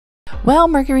Well,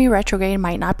 Mercury retrograde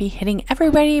might not be hitting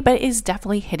everybody, but is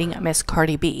definitely hitting Miss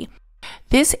Cardi B.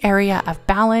 This area of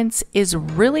balance is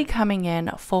really coming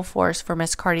in full force for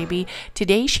Miss Cardi B.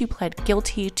 Today, she pled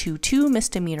guilty to 2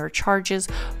 misdemeanor charges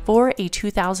for a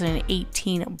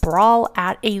 2018 brawl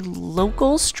at a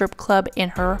local strip club in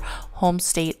her home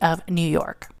state of New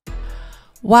York.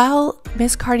 While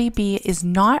Miss Cardi B is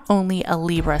not only a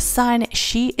Libra sun,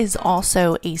 she is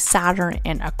also a Saturn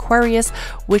and Aquarius,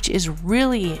 which is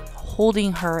really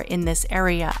holding her in this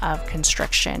area of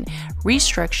constriction,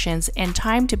 restrictions, and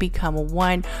time to become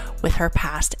one with her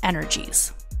past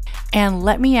energies. And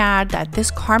let me add that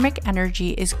this karmic energy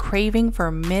is craving for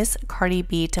Miss Cardi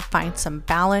B to find some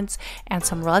balance and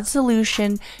some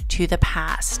resolution to the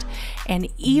past. And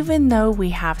even though we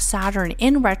have Saturn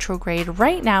in retrograde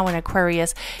right now in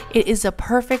Aquarius, it is a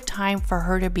perfect time for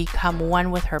her to become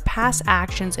one with her past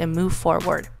actions and move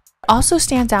forward. Also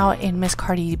stands out in Miss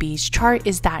Cardi B's chart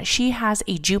is that she has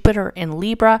a Jupiter in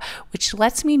Libra, which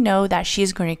lets me know that she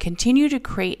is going to continue to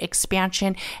create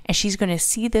expansion and she's going to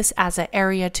see this as an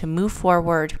area to move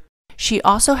forward. She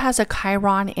also has a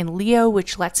Chiron in Leo,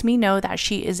 which lets me know that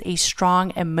she is a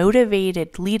strong and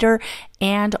motivated leader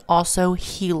and also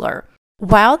healer.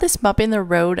 While this bump in the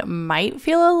road might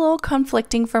feel a little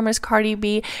conflicting for Miss Cardi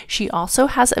B, she also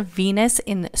has a Venus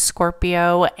in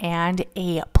Scorpio and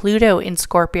a Pluto in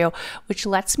Scorpio, which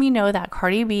lets me know that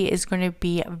Cardi B is going to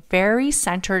be very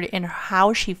centered in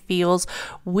how she feels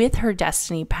with her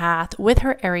destiny path, with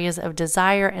her areas of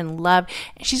desire and love.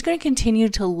 And she's going to continue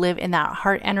to live in that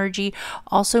heart energy.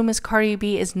 Also, Miss Cardi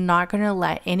B is not going to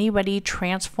let anybody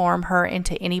transform her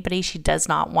into anybody she does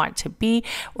not want to be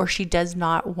or she does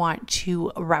not want to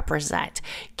represent.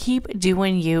 Keep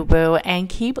doing you, boo, and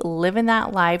keep living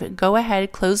that life. Go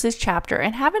ahead, close this chapter,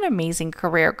 and have an amazing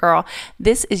career, girl.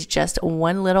 This is just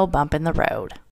one little bump in the road.